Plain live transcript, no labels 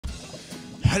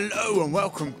Hello and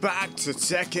welcome back to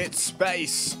Tekkit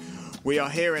Space. We are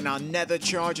here in our Nether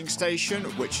charging station,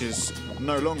 which is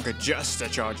no longer just a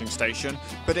charging station,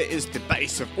 but it is the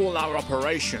base of all our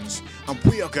operations, and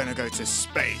we are going to go to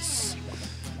space.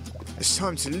 It's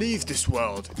time to leave this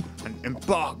world and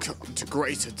embark to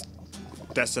greater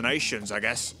destinations, I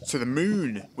guess. To the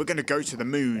moon. We're going to go to the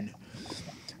moon.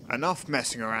 Enough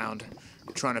messing around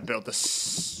trying to build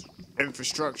this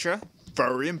infrastructure.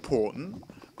 Very important,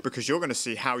 because you're going to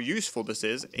see how useful this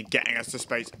is in getting us to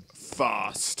space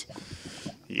fast.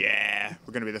 Yeah,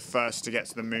 we're going to be the first to get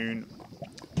to the moon,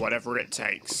 whatever it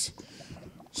takes.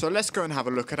 So let's go and have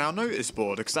a look at our notice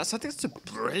board, because I think it's a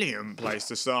brilliant place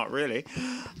to start, really.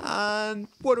 And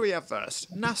what do we have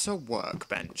first? NASA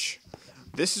Workbench.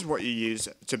 This is what you use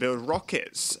to build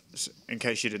rockets, in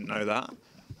case you didn't know that.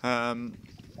 And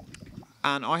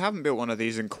I haven't built one of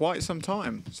these in quite some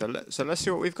time. So let's see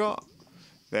what we've got.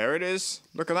 There it is.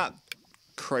 Look at that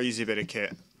crazy bit of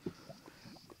kit.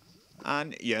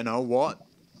 And you know what?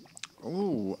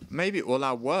 Ooh, maybe all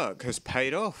our work has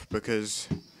paid off, because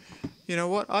you know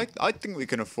what? I think we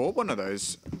can afford one of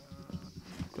those.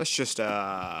 Let's just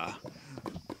go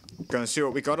and see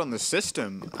what we got on the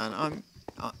system. And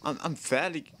I'm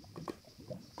fairly.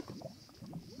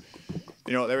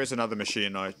 You know what? There is another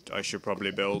machine I should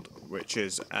probably build, which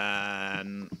is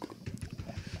an.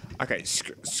 Okay,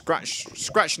 scratch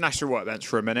NASA Workbench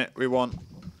for a minute. We want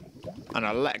an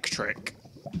electric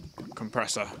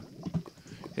compressor.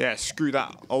 Yeah, screw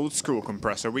that old school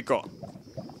compressor. We got.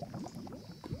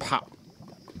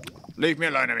 Leave me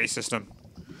alone, ME system.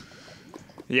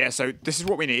 Yeah, so this is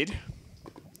what we need.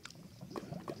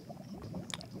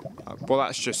 Well,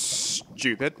 that's just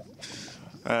stupid.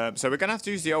 So we're gonna have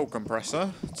to use the old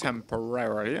compressor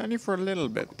temporarily, only for a little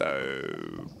bit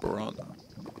though, bruh.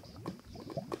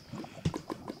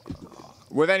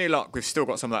 With any luck, we've still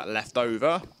got some of that left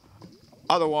over.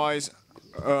 Otherwise,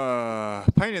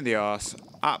 pain in the arse.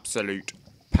 Absolute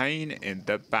pain in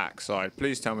the backside.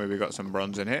 Please tell me we've got some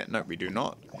bronze in here. No, we do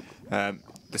not. The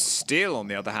steel, on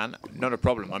the other hand, not a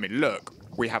problem. I mean, look,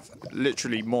 we have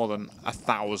literally more than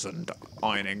 1,000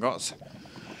 iron ingots.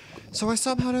 So I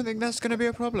somehow don't think that's going to be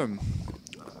a problem.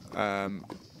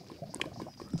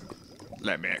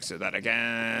 Let me exit that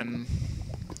again.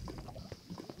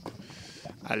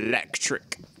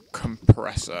 Electric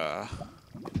compressor.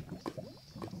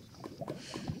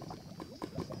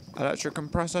 Electric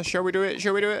compressor. Shall we do it?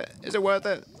 Shall we do it? Is it worth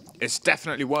it? It's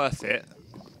definitely worth it.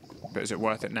 But is it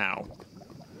worth it now?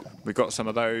 We got some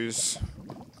of those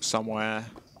somewhere.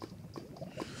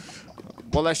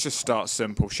 Well, let's just start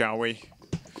simple, shall we?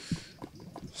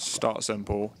 Start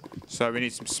simple. So we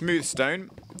need some smooth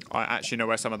stone. I actually know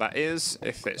where some of that is,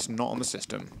 if it's not on the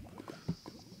system.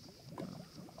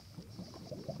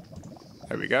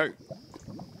 There we go.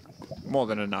 More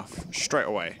than enough, straight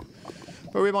away.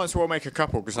 But we might as well make a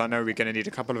couple, because I know we're going to need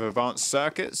a couple of advanced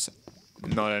circuits.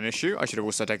 Not an issue. I should have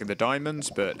also taken the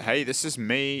diamonds, but hey, this is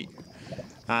me.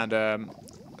 And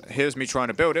here's me trying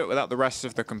to build it without the rest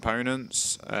of the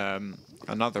components.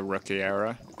 Another rookie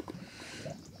error.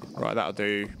 Right, that'll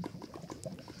do.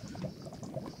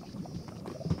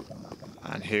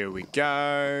 And here we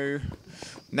go.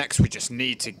 Next, we just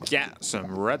need to get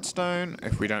some redstone,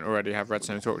 if we don't already have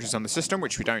redstone torches on the system,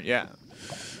 which we don't yet.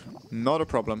 Not a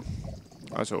problem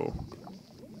at all.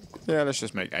 Yeah, let's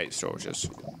just make 8 torches.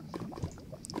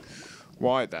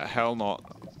 Why the hell not?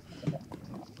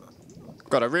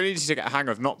 God, I really need to get a hang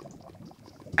of not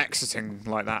exiting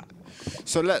like that.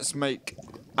 So let's make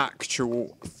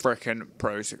actual frickin'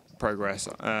 progress.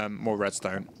 More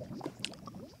redstone.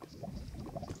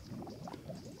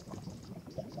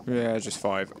 Yeah, just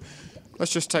 5.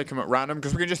 Let's just take them at random,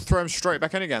 because we can just throw them straight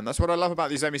back in again. That's what I love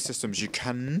about these ME systems. You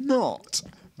cannot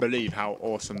believe how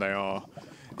awesome they are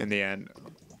in the end.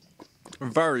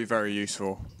 Very, very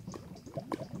useful.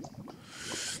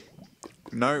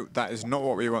 No, that is not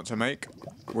what we want to make.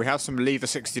 We have some lever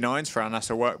 69s for our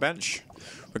NASA Workbench.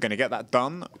 We're going to get that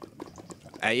done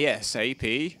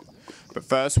ASAP. But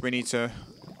first, we need to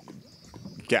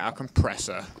get our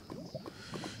compressor.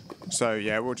 So,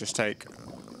 yeah, we'll just take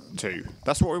 2.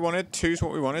 That's what we wanted. 2's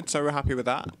what we wanted, so we're happy with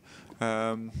that.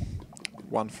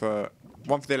 One for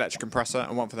the electric compressor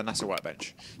and one for the NASA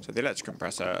Workbench. So the electric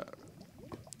compressor,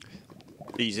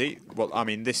 easy. Well, I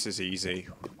mean, this is easy.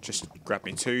 Just grab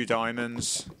me 2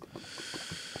 diamonds.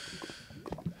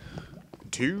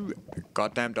 2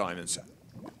 goddamn diamonds.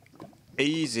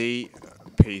 Easy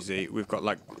peasy. We've got,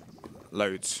 like,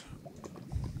 loads.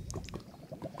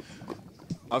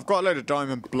 I've got a load of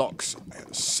diamond blocks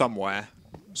somewhere.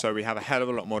 So we have a hell of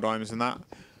a lot more diamonds than that.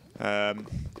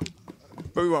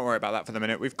 But we won't worry about that for the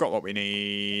minute. We've got what we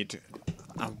need.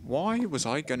 And why was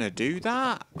I going to do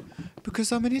that?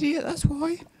 Because I'm an idiot, that's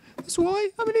why. That's why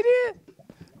I'm an idiot.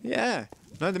 Yeah.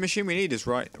 No, the machine we need is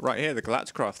right here, the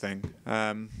Galacticraft thing.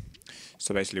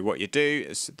 So basically what you do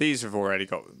is, these have already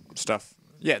got stuff.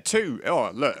 Yeah, 2. Oh,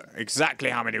 look, exactly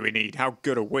how many we need. How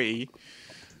good are we?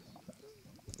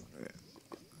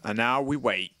 And now we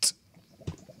wait.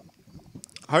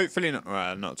 Hopefully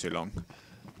not too long.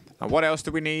 And what else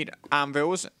do we need?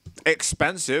 Anvils.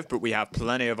 Expensive, but we have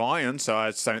plenty of iron, so I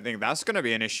just don't think that's going to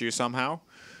be an issue somehow.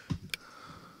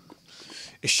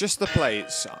 It's just the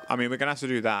plates. I mean, we're going to have to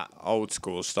do that old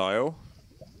school style.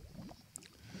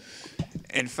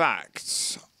 In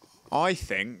fact, I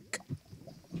think...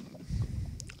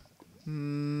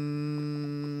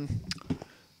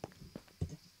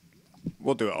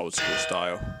 we'll do it old school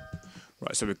style.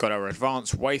 Right, so we've got our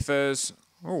advanced wafers.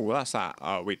 Oh, that's that.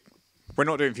 We're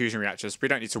not doing fusion reactors. We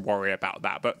don't need to worry about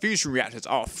that. But fusion reactors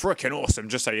are freaking awesome,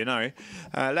 just so you know.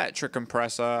 Electric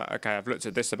compressor. Okay, I've looked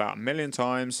at this about 1 million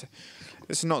times.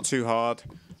 It's not too hard.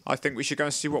 I think we should go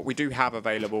and see what we do have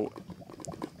available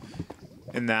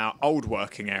in our old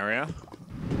working area.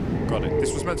 Got it.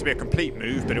 This was meant to be a complete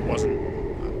move, but it wasn't.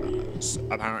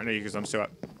 Apparently, because I'm still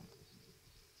up.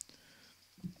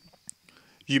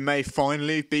 You may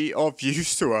finally be of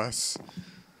use to us.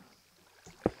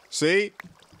 See?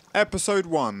 Episode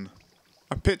 1.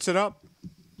 I picked it up,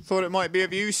 thought it might be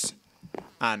of use,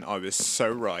 and I was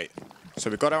so right. So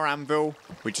we've got our anvil,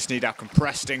 we just need our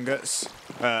compressed ingots,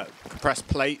 compressed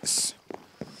plates,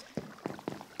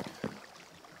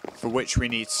 for which we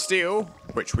need steel,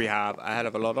 which we have a hell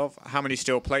of a lot of. How many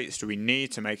steel plates do we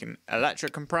need to make an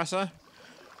electric compressor?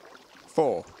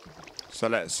 4. So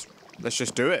let's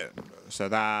just do it. So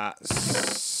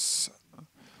that's...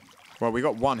 well, we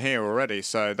got 1 here already,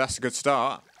 so that's a good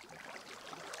start.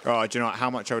 Oh, do you know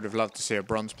how much I would have loved to see a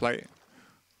bronze plate?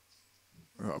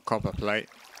 We've got a copper plate.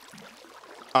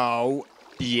 Oh,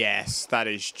 yes, that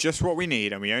is just what we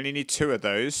need, and we only need 2 of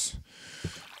those.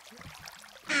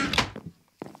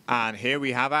 And here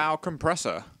we have our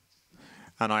compressor.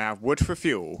 And I have wood for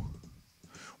fuel.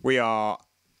 We are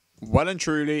well and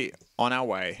truly on our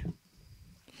way.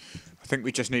 I think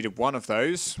we just needed 1 of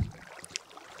those.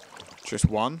 Just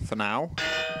 1 for now.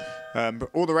 But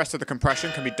all the rest of the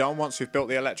compression can be done once we've built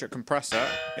the electric compressor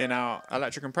in our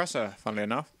electric compressor, funnily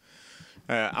enough.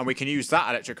 And we can use that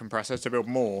electric compressor to build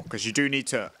more, because you do need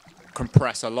to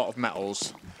compress a lot of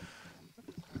metals.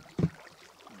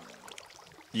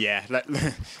 Yeah,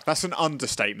 that's an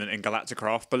understatement in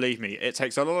Galacticraft, believe me. It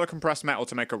takes a lot of compressed metal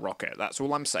to make a rocket, that's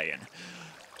all I'm saying.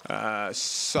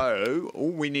 So,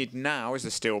 all we need now is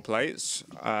the steel plates.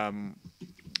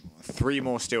 3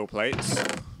 more steel plates.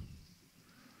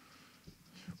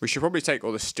 We should probably take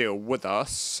all the steel with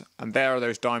us. And there are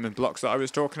those diamond blocks that I was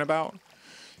talking about.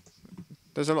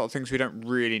 There's a lot of things we don't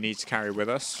really need to carry with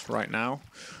us right now.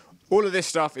 All of this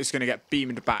stuff is going to get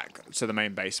beamed back to the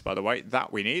main base, by the way.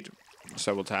 That we need.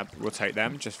 So we'll take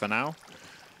them just for now.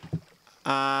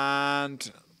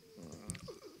 And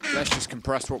let's just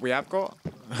compress what we have got.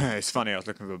 It's funny, I was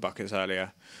looking for buckets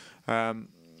earlier. And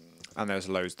there's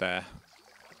loads there.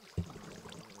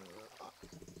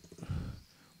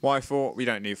 Why 4? We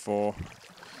don't need 4.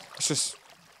 It's just...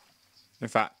 in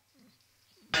fact...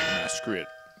 nah, screw it.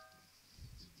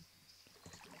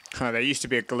 There used to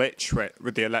be a glitch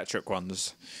with the electric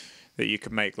ones. That you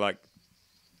could make, like,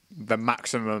 the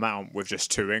maximum amount with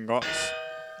just 2 ingots.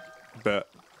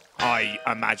 But I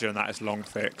imagine that is long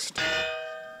fixed.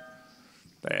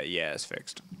 There, yeah, it's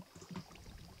fixed.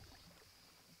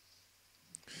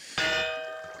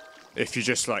 If you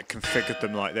just, like, configured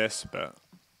them like this, but...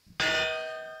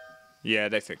 yeah,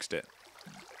 they fixed it.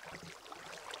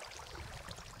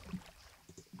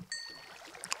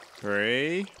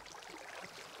 3.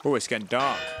 Oh, it's getting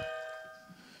dark.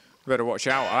 Better watch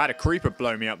out. I had a creeper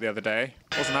blow me up the other day.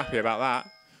 Wasn't happy about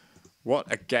that.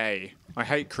 What a gay. I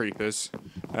hate creepers.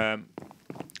 Do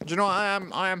you know what?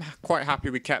 I am quite happy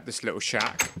we kept this little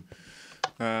shack.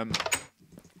 I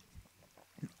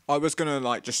was gonna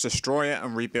like just destroy it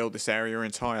and rebuild this area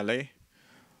entirely.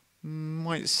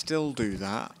 Might still do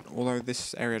that, although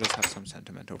this area does have some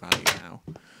sentimental value now.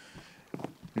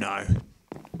 No,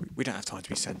 we don't have time to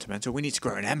be sentimental. We need to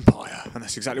grow an empire, and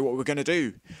that's exactly what we're going to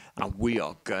do. And we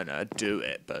are going to do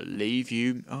it, believe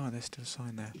you. Oh, there's still a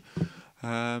sign there.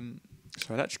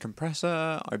 So electric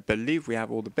compressor, I believe we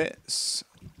have all the bits.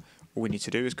 All we need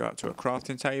to do is go up to a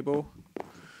crafting table.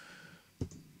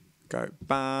 Go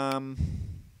bam,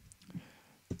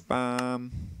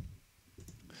 bam.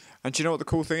 And do you know what the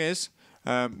cool thing is?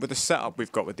 With the setup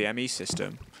we've got with the ME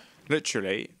system,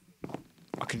 literally,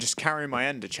 I can just carry my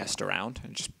ender chest around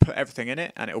and just put everything in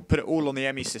it, and it'll put it all on the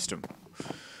ME system.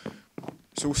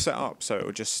 It's all set up so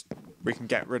it'll just, we can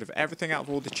get rid of everything out of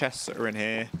all the chests that are in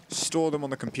here, store them on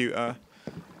the computer.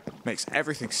 Makes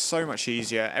everything so much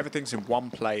easier. Everything's in one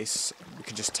place. We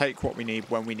can just take what we need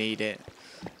when we need it.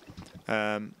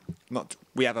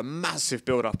 We have a massive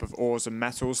build-up of ores and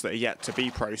metals that are yet to be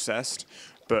processed,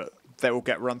 but they will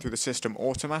get run through the system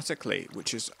automatically,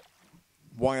 which is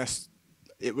why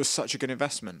it was such a good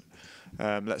investment.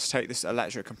 Let's take this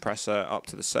electric compressor up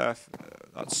to the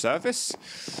surface,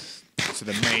 to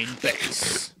the main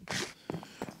base.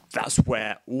 That's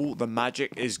where all the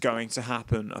magic is going to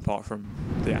happen, apart from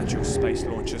the actual space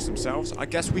launchers themselves. I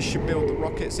guess we should build the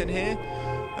rockets in here.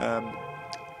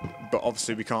 But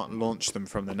obviously we can't launch them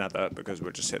from the Nether because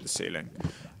we'll just hit the ceiling.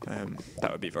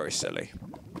 That would be very silly.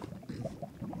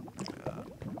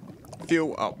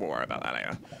 Fuel up, we'll worry about that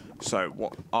later. So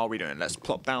what are we doing? Let's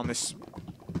plop down this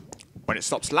when it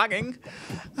stops lagging,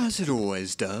 as it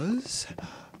always does.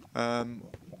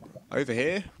 Over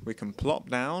here we can plop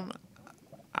down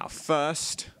our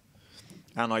first,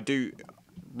 and I do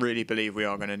really believe we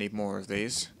are going to need more of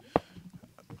these.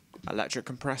 Electric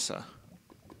compressor.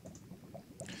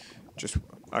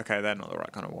 Okay, they're not the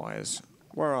right kind of wires.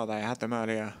 Where are they? I had them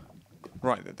earlier.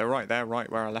 Right, they're right there,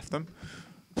 right where I left them.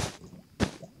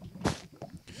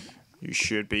 You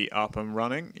should be up and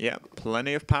running. Yep,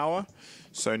 plenty of power.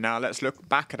 So now let's look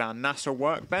back at our NASA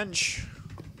Workbench.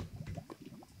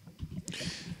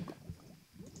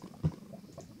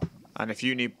 And if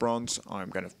you need bronze, I'm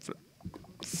going to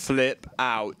flip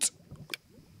out.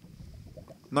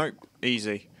 Nope,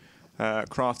 easy.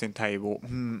 Crafting table.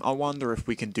 I wonder if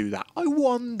we can do that. I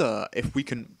wonder if we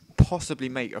can possibly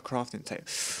make a crafting table.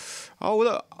 Oh,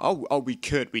 look. Oh, we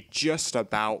could. We just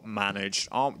about managed.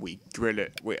 Aren't we? Drill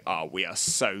it. We are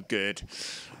so good.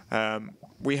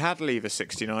 We had lever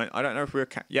 69. I don't know if we were...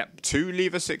 Yep, 2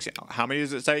 lever 60. How many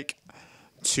does it take?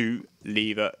 2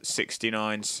 lever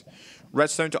 69s.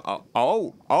 Redstone...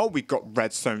 Oh, we've got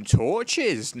redstone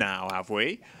torches now, have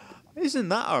we? Isn't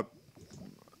that a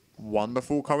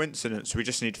wonderful coincidence? We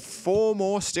just need 4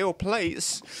 more steel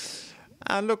plates.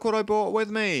 And look what I brought with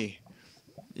me.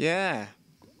 Yeah.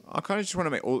 I kind of just want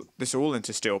to make this all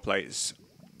into steel plates.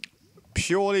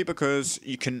 Purely because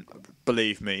you can...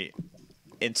 Believe me,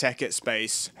 in Tekkit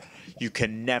space, you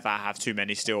can never have too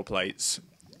many steel plates.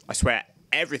 I swear,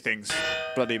 everything's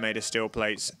bloody made of steel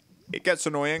plates. It gets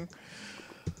annoying.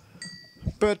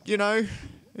 But, you know,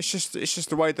 it's just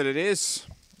the way that it is.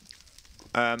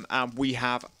 And we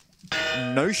have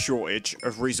no shortage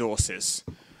of resources.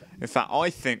 In fact, I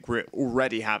think we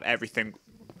already have everything.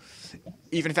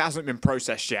 Even if it hasn't been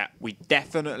processed yet, we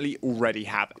definitely already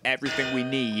have everything we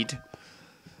need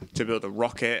to build a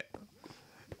rocket,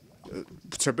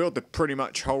 to build the pretty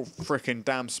much whole freaking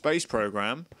damn space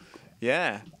program.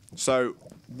 Yeah. So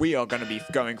we are going to be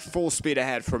going full speed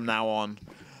ahead from now on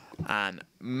and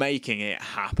making it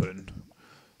happen.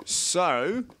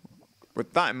 So,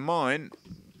 with that in mind,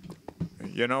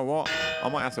 you know what? I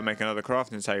might have to make another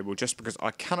crafting table just because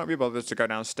I cannot be bothered to go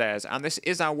downstairs. And this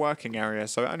is our working area,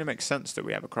 so it only makes sense that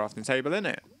we have a crafting table in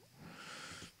it.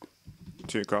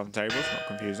 2 crafting tables, not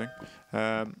confusing.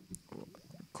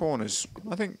 Corners.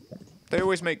 I think they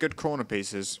always make good corner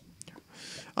pieces.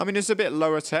 I mean, it's a bit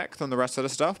lower tech than the rest of the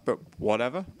stuff, but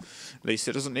whatever. At least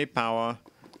it doesn't need power.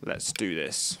 Let's do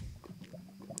this.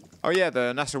 Oh yeah,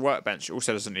 the NASA Workbench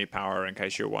also doesn't need power, in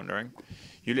case you're wondering.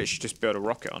 You literally just build a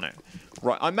rocket on it.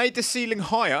 Right, I made the ceiling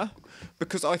higher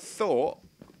because I thought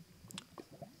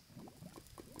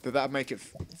that would make it...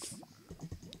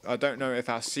 I don't know if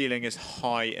our ceiling is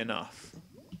high enough.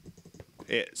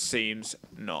 It seems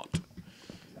not.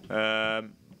 So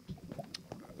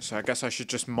I guess I should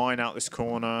just mine out this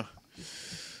corner.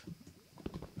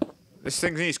 This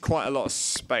thing needs quite a lot of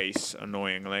space,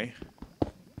 annoyingly.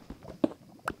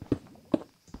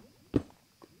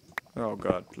 Oh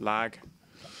god, lag.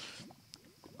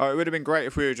 Oh, it would have been great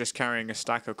if we were just carrying a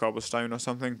stack of cobblestone or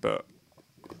something, but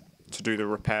to do the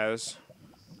repairs.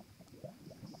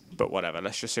 But whatever,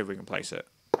 let's just see if we can place it.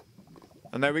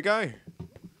 And there we go.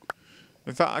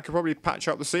 In fact, I could probably patch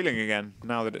up the ceiling again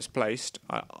now that it's placed.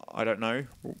 I don't know.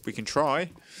 We can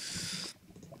try.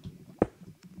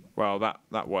 Well,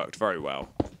 that worked very well.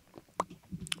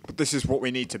 But this is what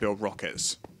we need to build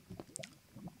rockets.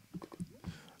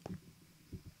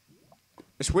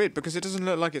 It's weird because it doesn't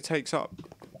look like it takes up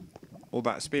all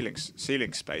that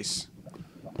ceiling space.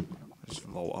 I'll just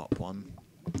vault up one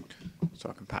so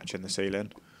I can patch in the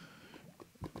ceiling.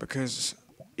 Because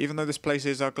even though this place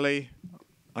is ugly,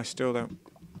 I still don't...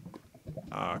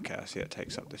 Oh, okay, I see it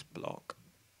takes up this block.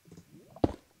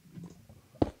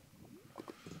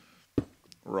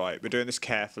 Right, we're doing this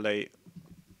carefully,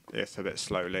 if a bit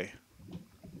slowly.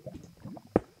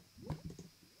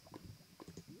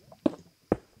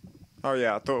 Oh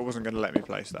yeah, I thought it wasn't going to let me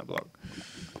place that block.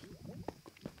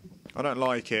 I don't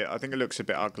like it. I think it looks a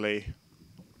bit ugly,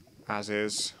 as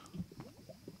is.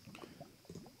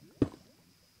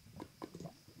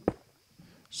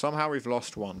 Somehow we've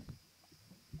lost one.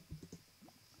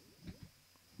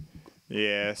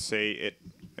 Yeah, see,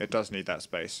 it does need that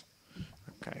space.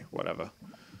 Okay, whatever.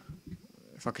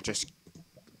 If I could just...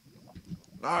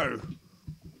 No!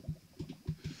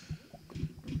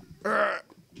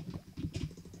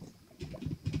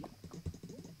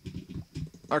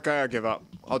 Okay, I give up.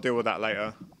 I'll deal with that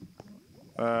later.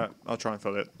 I'll try and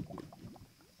fill it.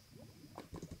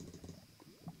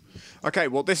 Okay,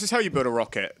 well, this is how you build a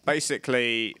rocket.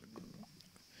 Basically,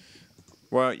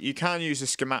 well, you can use a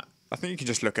schematic. I think you can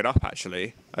just look it up,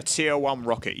 actually. A tier 1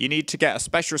 rocket. You need to get a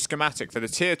special schematic for the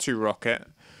tier 2 rocket.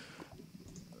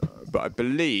 But I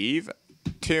believe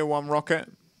tier 1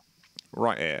 rocket,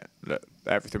 right here. Look,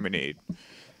 everything we need.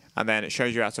 And then it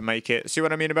shows you how to make it. See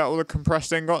what I mean about all the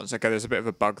compressed ingots? Okay, there's a bit of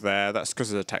a bug there. That's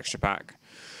because of the texture pack.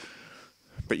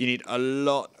 But you need a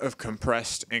lot of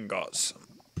compressed ingots.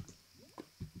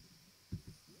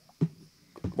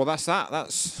 Well, that's that.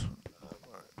 That's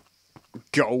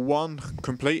goal 1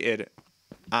 completed.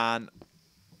 And...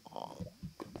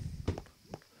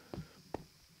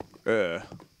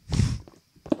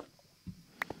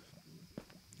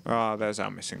 Ah, there's our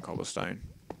missing cobblestone.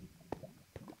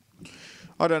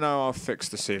 I don't know, I'll fix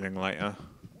the ceiling later.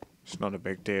 It's not a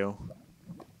big deal.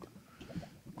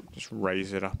 Just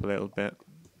raise it up a little bit.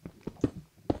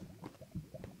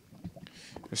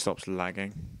 It stops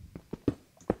lagging.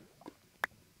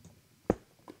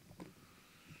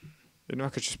 You know, I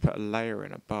could just put a layer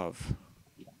in above.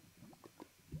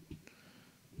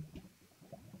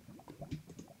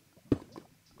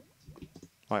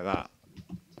 Like that.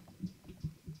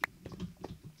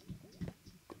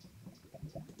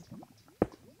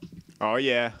 Oh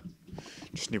yeah.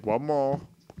 Just need one more.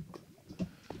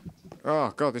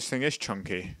 Oh god, this thing is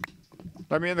chunky.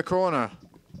 Let me in the corner.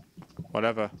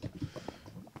 Whatever.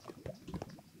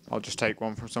 I'll just take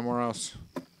one from somewhere else.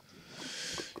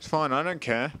 It's fine, I don't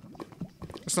care.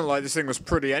 It's not like this thing was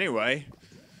pretty anyway.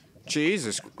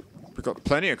 Jesus, we've got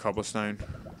plenty of cobblestone.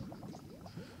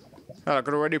 Hell, I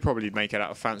could already probably make it out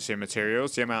of fancier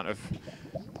materials. The amount of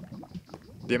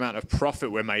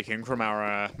profit we're making from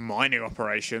our mining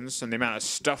operations and the amount of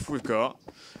stuff we've got.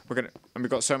 And we've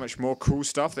got so much more cool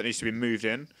stuff that needs to be moved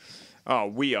in. Oh,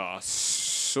 we are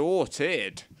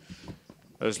sorted.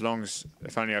 As long as,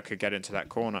 if only I could get into that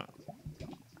corner.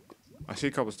 I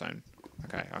see cobblestone.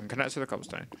 Okay, I can connect to the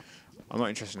cobblestone. I'm not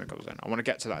interested in the cobblestone. I want to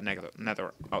get to that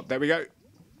nether. Oh, there we go.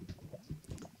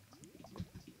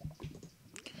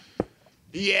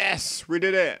 Yes, we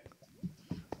did it.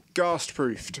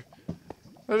 Ghast-proofed.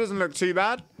 That doesn't look too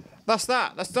bad. That's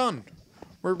that. That's done.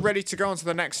 We're ready to go on to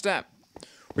the next step.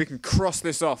 We can cross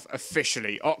this off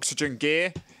officially. Oxygen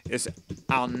gear is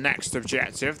our next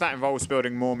objective. That involves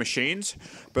building more machines,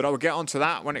 but I will get onto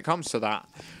that when it comes to that.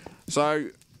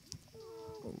 So,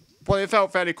 well, it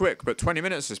felt fairly quick, but 20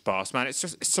 minutes has passed, man.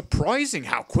 It's surprising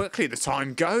how quickly the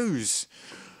time goes.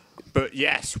 But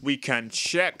yes, we can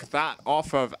check that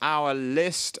off of our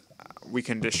list. We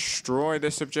can destroy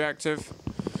this objective.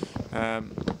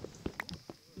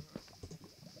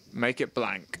 Make it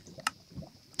blank.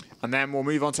 And then we'll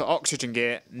move on to oxygen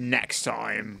gear next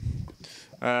time.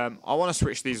 I want to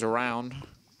switch these around.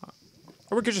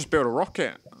 Or we could just build a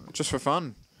rocket, just for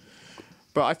fun.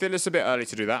 But I feel it's a bit early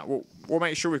to do that. We'll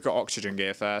make sure we've got oxygen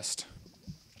gear first.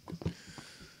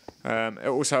 It will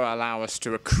also allow us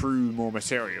to accrue more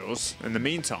materials in the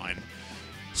meantime.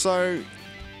 So,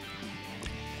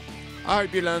 I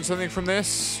hope you learned something from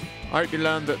this. I hope you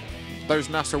learned that those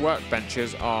NASA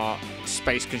workbenches are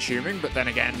space consuming, but then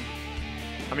again,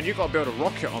 I mean, you've got to build a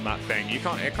rocket on that thing. It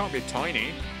can't be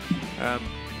tiny.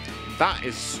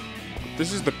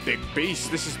 This is the big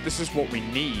beast. This is what we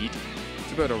need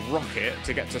to build a rocket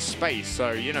to get to space.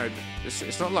 So, you know,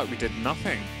 it's not like we did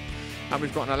nothing. And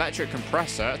we've got an electric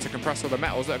compressor to compress all the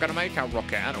metals that are going to make our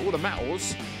rocket. And all the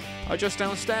metals are just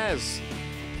downstairs.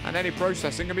 And any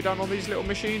processing can be done on these little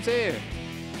machines here.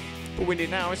 All we need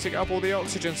now is to get up all the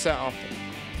oxygen set up.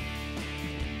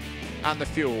 And the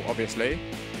fuel, obviously.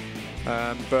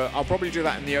 But I'll probably do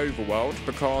that in the overworld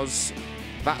because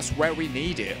that's where we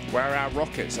need it. Where our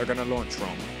rockets are going to launch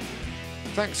from.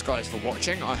 Thanks, guys, for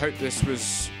watching. I hope this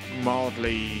was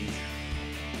mildly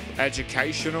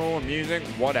educational, amusing,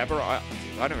 whatever. I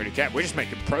don't really care. We're just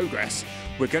making progress.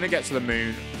 We're going to get to the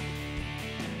moon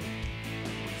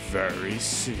very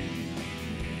soon.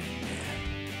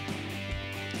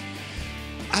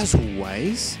 as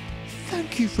always,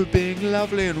 thank you for being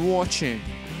lovely and watching.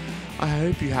 I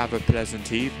hope you have a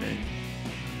pleasant evening.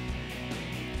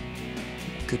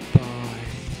 Goodbye.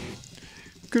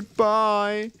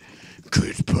 Goodbye.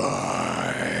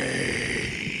 Goodbye.